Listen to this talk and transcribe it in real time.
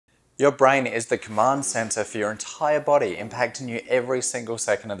Your brain is the command center for your entire body, impacting you every single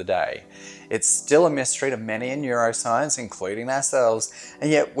second of the day. It's still a mystery to many in neuroscience, including ourselves, and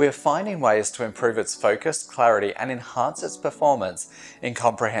yet we're finding ways to improve its focus, clarity, and enhance its performance in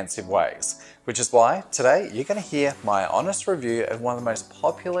comprehensive ways. Which is why today you're going to hear my honest review of one of the most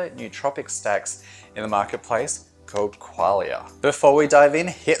popular nootropic stacks in the marketplace, called Qualia. Before we dive in,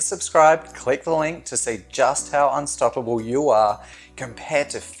 hit subscribe, click the link to see just how unstoppable you are compared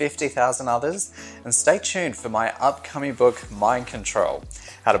to 50,000 others, and stay tuned for my upcoming book, Mind Control: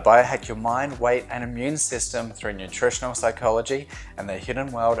 How to Biohack Your Mind, Weight, and Immune System Through Nutritional Psychology and the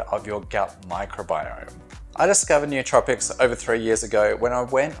Hidden World of Your Gut Microbiome. I discovered nootropics over 3 years ago when I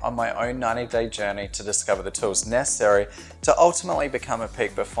went on my own 90-day journey to discover the tools necessary to ultimately become a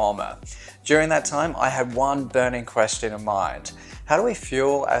peak performer. During that time, I had one burning question in mind. How do we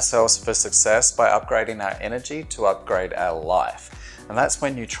fuel ourselves for success by upgrading our energy to upgrade our life? And that's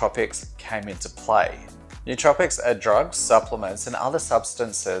when nootropics came into play. Nootropics are drugs, supplements, and other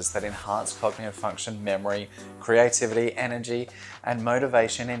substances that enhance cognitive function, memory, creativity, energy, and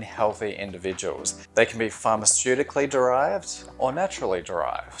motivation in healthy individuals. They can be pharmaceutically derived or naturally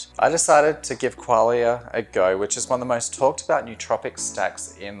derived. I decided to give Qualia a go, which is one of the most talked about nootropic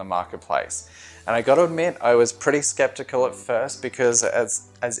stacks in the marketplace. And I gotta admit, I was pretty skeptical at first because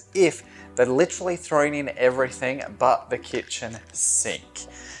as if they'd literally thrown in everything but the kitchen sink.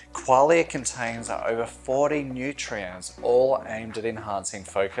 Qualia contains over 40 nutrients, all aimed at enhancing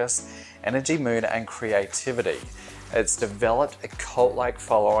focus, energy, mood, and creativity. It's developed a cult-like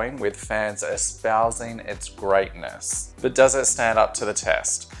following with fans espousing its greatness. But does it stand up to the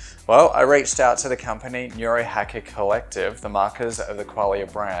test? Well, I reached out to the company Neurohacker Collective, the markers of the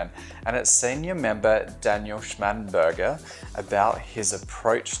Qualia brand, and its senior member Daniel Schmadenberger about his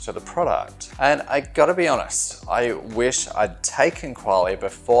approach to the product. And I gotta be honest, I wish I'd taken Qualia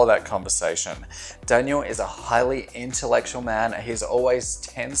before that conversation. Daniel is a highly intellectual man. He's always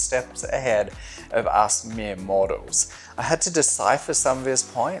 10 steps ahead of us mere mortals. I had to decipher some of his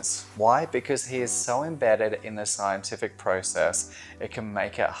points. Why? Because he is so embedded in the scientific process, it can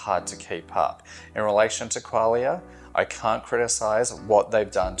make it hard to keep up. In relation to Qualia, I can't criticize what they've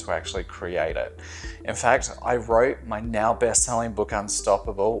done to actually create it. In fact, I wrote my now best-selling book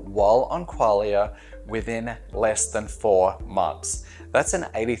Unstoppable while on Qualia within less than 4 months. That's an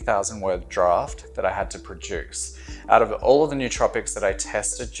 80,000 word draft that I had to produce. Out of all of the nootropics that I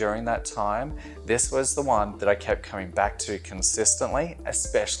tested during that time, this was the one that I kept coming back to consistently,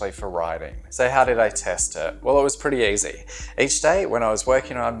 especially for writing. So how did I test it? Well, it was pretty easy. Each day when I was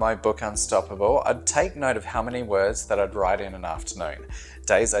working on my book Unstoppable, I'd take note of how many words that I'd write in an afternoon.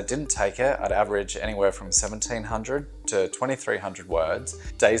 Days I didn't take it, I'd average anywhere from 1,700 to 2,300 words.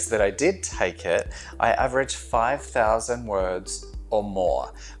 Days that I did take it, I averaged 5,000 words or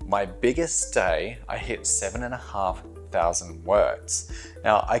more. My biggest day, I hit 7,500 words.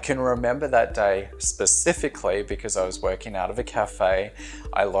 Now, I can remember that day specifically because I was working out of a cafe.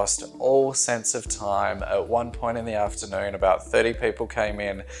 I lost all sense of time. At one point in the afternoon, about 30 people came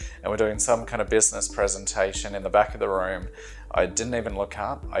in and were doing some kind of business presentation in the back of the room. I didn't even look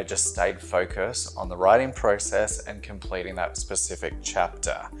up. I just stayed focused on the writing process and completing that specific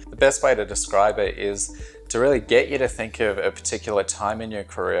chapter. The best way to describe it is to really get you to think of a particular time in your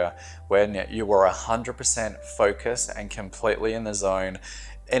career when you were 100% focused and completely in the zone.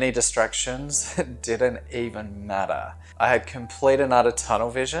 Any distractions didn't even matter. I had complete and utter tunnel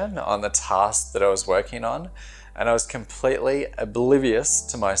vision on the task that I was working on, and I was completely oblivious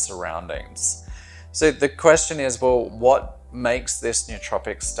to my surroundings. So the question is, well, what makes this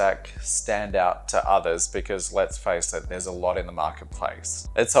nootropic stack stand out to others? Because let's face it, there's a lot in the marketplace.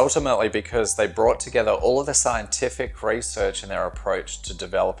 It's ultimately because they brought together all of the scientific research in their approach to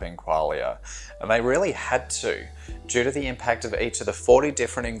developing Qualia, and they really had to, due to the impact of each of the 40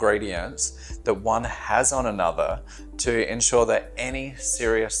 different ingredients that one has on another, to ensure that any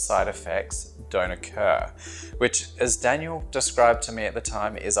serious side effects don't occur, which, as Daniel described to me at the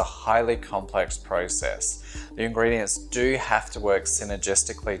time, is a highly complex process. The ingredients do have to work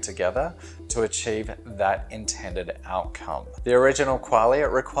synergistically together to achieve that intended outcome. The original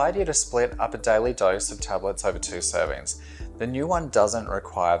Qualia required you to split up a daily dose of tablets over 2 servings. The new one doesn't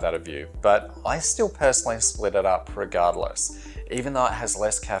require that of you, but I still personally split it up regardless. Even though it has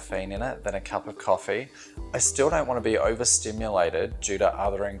less caffeine in it than a cup of coffee, I still don't want to be overstimulated due to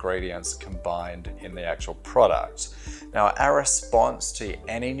other ingredients combined in the actual product. Now, our response to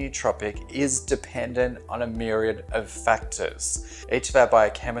any nootropic is dependent on a myriad of factors. Each of our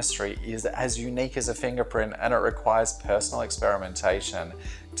biochemistry is as unique as a fingerprint, and it requires personal experimentation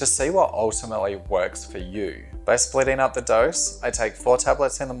to see what ultimately works for you. By splitting up the dose, I take 4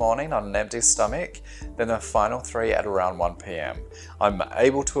 tablets in the morning on an empty stomach, then the final 3 at around 1 p.m. I'm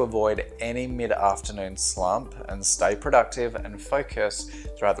able to avoid any mid-afternoon slump and stay productive and focused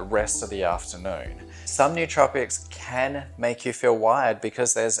throughout the rest of the afternoon. Some nootropics can make you feel wired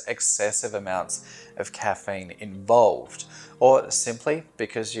because there's excessive amounts of caffeine involved, or simply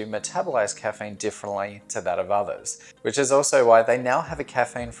because you metabolize caffeine differently to that of others, which is also why they now have a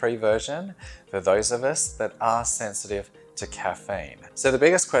caffeine-free version for those of us that are sensitive to caffeine. So the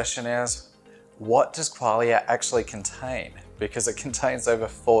biggest question is, what does Qualia actually contain? Because it contains over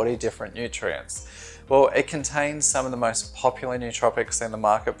 40 different nutrients. Well, it contains some of the most popular nootropics in the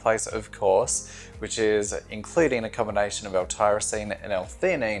marketplace, of course, which is including a combination of l-tyrosine and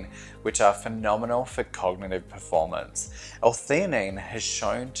l-theanine, which are phenomenal for cognitive performance. L-theanine has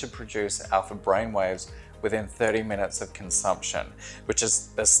shown to produce alpha brainwaves within 30 minutes of consumption, which is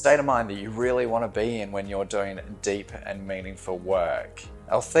the state of mind that you really want to be in when you're doing deep and meaningful work.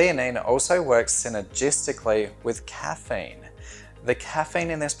 L-theanine also works synergistically with caffeine. The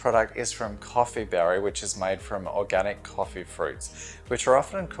caffeine in this product is from coffee berry, which is made from organic coffee fruits, which are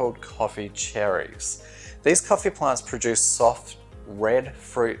often called coffee cherries. These coffee plants produce soft, red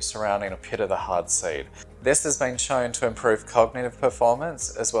fruit surrounding a pit of the hard seed. This has been shown to improve cognitive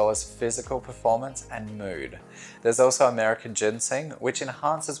performance as well as physical performance and mood. There's also American ginseng, which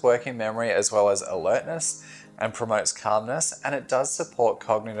enhances working memory as well as alertness and promotes calmness, and it does support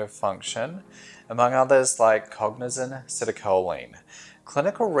cognitive function, among others like cognizin citicoline.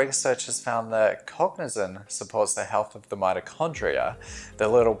 Clinical research has found that cognizin supports the health of the mitochondria, the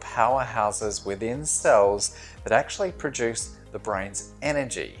little powerhouses within cells that actually produce the brain's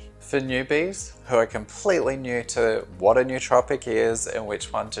energy. For newbies who are completely new to what a nootropic is and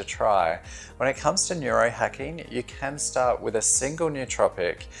which one to try, when it comes to neurohacking, you can start with a single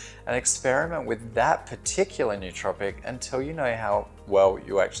nootropic and experiment with that particular nootropic until you know how well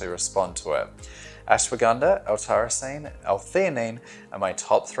you actually respond to it. Ashwagandha, l-tyrosine, l-theanine are my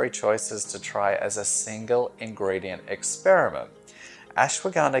top 3 choices to try as a single ingredient experiment.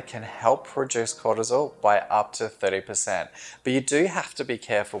 Ashwagandha can help reduce cortisol by up to 30%, but you do have to be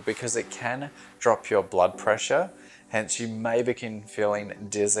careful because it can drop your blood pressure, hence you may begin feeling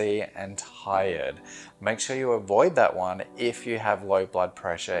dizzy and tired. Make sure you avoid that one if you have low blood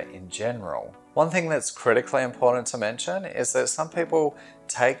pressure in general. One thing that's critically important to mention is that some people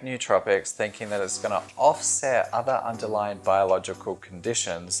take nootropics thinking that it's going to offset other underlying biological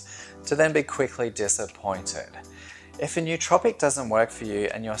conditions to then be quickly disappointed. If a nootropic doesn't work for you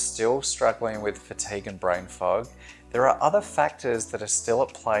and you're still struggling with fatigue and brain fog, there are other factors that are still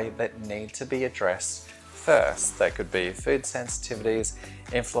at play that need to be addressed first. That could be food sensitivities,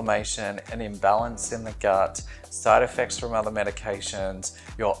 inflammation, an imbalance in the gut, side effects from other medications,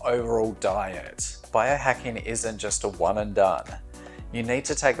 your overall diet. Biohacking isn't just a one and done. You need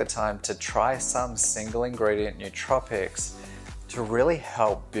to take the time to try some single ingredient nootropics to really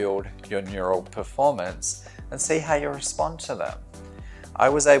help build your neural performance and see how you respond to them. I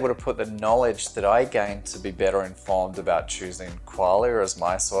was able to put the knowledge that I gained to be better informed about choosing Qualia as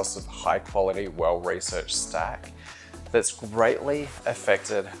my source of high quality, well-researched stack that's greatly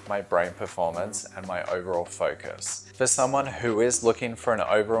affected my brain performance and my overall focus. For someone who is looking for an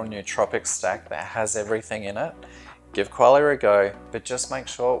overall nootropic stack that has everything in it, give Qualia a go, but just make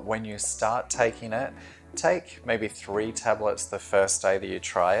sure when you start taking it, take maybe 3 tablets the first day that you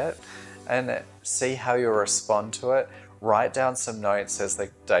try it and see how you respond to it. Write down some notes as the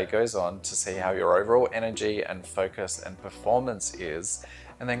day goes on to see how your overall energy and focus and performance is,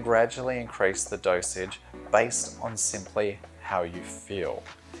 and then gradually increase the dosage based on simply how you feel.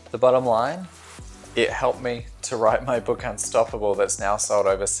 The bottom line, it helped me to write my book Unstoppable that's now sold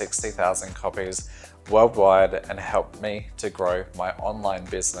over 60,000 copies worldwide and helped me to grow my online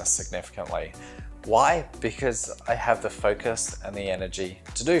business significantly. Why? Because I have the focus and the energy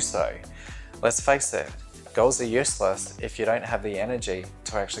to do so. Let's face it, goals are useless if you don't have the energy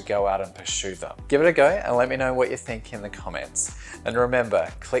to actually go out and pursue them. Give it a go and let me know what you think in the comments. And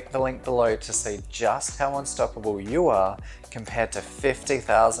remember, click the link below to see just how unstoppable you are compared to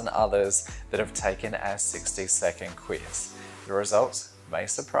 50,000 others that have taken our 60-second quiz. The results may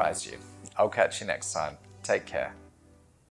surprise you. I'll catch you next time. Take care.